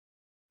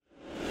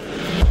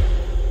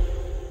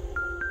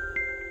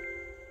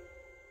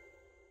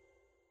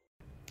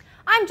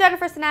I'm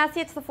Jennifer Sanasi.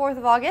 It's the 4th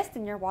of August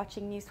and you're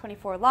watching News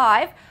 24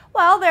 Live.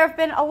 Well, there have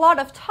been a lot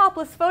of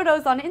topless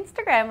photos on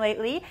Instagram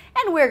lately,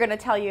 and we're going to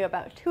tell you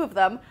about two of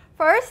them.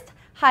 First,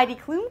 Heidi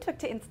Klum took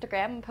to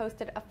Instagram and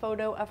posted a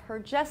photo of her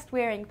just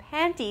wearing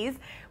panties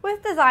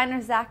with designer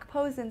Zac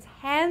Posen's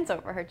hands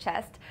over her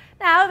chest.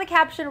 Now, the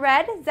caption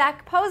read,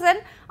 "Zac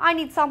Posen, I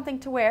need something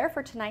to wear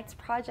for tonight's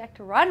Project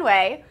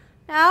Runway."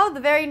 Now, the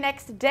very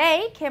next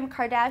day, Kim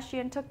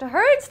Kardashian took to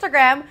her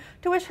Instagram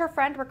to wish her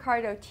friend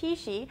Riccardo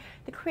Tisci,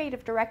 the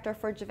creative director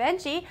for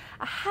Givenchy,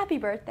 a happy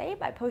birthday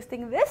by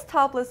posting this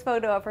topless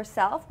photo of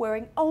herself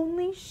wearing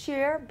only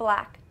sheer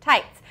black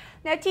tights.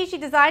 Now, Tisci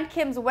designed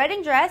Kim's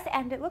wedding dress,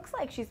 and it looks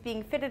like she's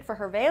being fitted for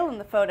her veil in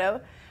the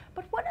photo.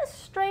 But what a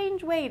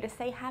strange way to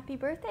say happy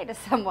birthday to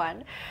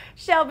someone.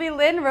 Shelby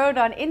Lynn wrote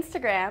on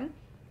Instagram,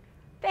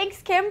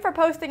 "Thanks, Kim, for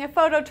posting a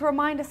photo to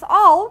remind us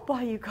all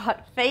why you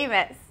got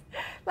famous."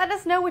 Let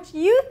us know what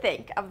you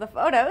think of the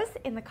photos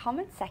in the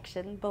comment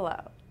section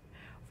below.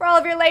 For all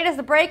of your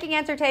latest breaking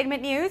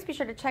entertainment news, be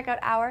sure to check out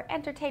our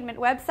entertainment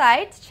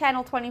website,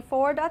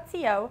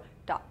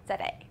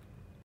 channel24.co.za.